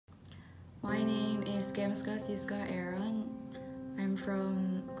My name is Kammskasisca. I'm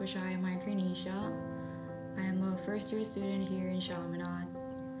from Micronesia. I am a first-year student here in Chaminade,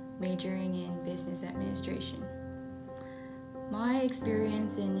 majoring in business administration. My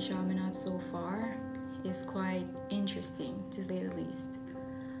experience in Chaminade so far is quite interesting, to say the least.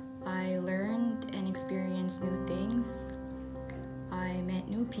 I learned and experienced new things. I met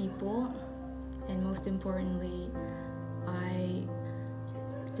new people, and most importantly, I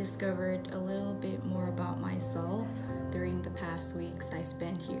discovered a little bit more about myself during the past weeks I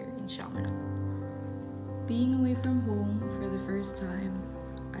spent here in Chaminade. Being away from home for the first time,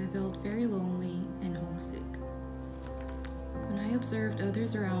 I felt very lonely and homesick. When I observed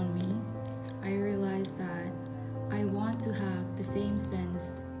others around me, I realized that I want to have the same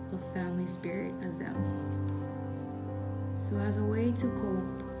sense of family spirit as them. So as a way to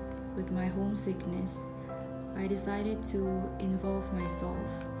cope with my homesickness, I decided to involve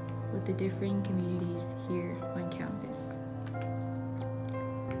myself with the different communities here on campus.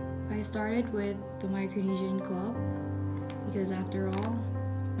 I started with the Micronesian club because after all,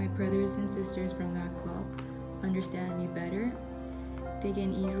 my brothers and sisters from that club understand me better. They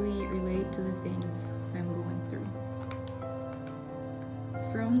can easily relate to the things I'm going through.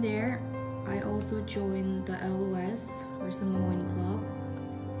 From there, I also joined the LOS or Samoan club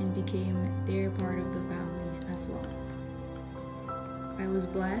and became their part of the family as well. I was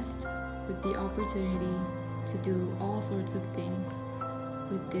blessed with the opportunity to do all sorts of things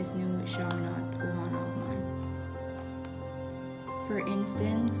with this new Chaminade ohana of mine. For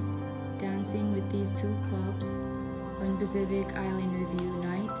instance, dancing with these two clubs on Pacific Island Review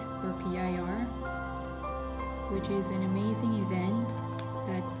Night or PIR, which is an amazing event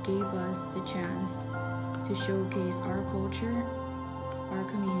that gave us the chance to showcase our culture, our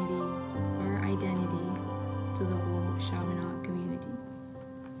community, our identity to the whole Chaminade community.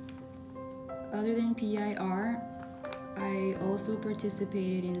 Other than PIR, I also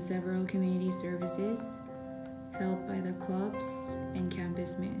participated in several community services held by the clubs and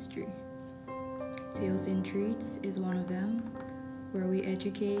campus ministry. Sales and Treats is one of them, where we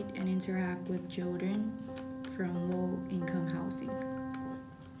educate and interact with children from low-income housing.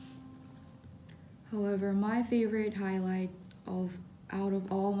 However, my favorite highlight out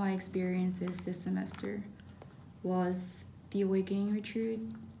of all my experiences this semester was the Awakening Retreat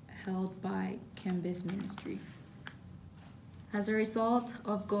held by campus ministry. As a result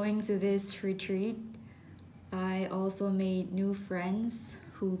of going to this retreat, I also made new friends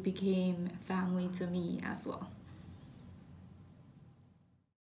who became family to me as well.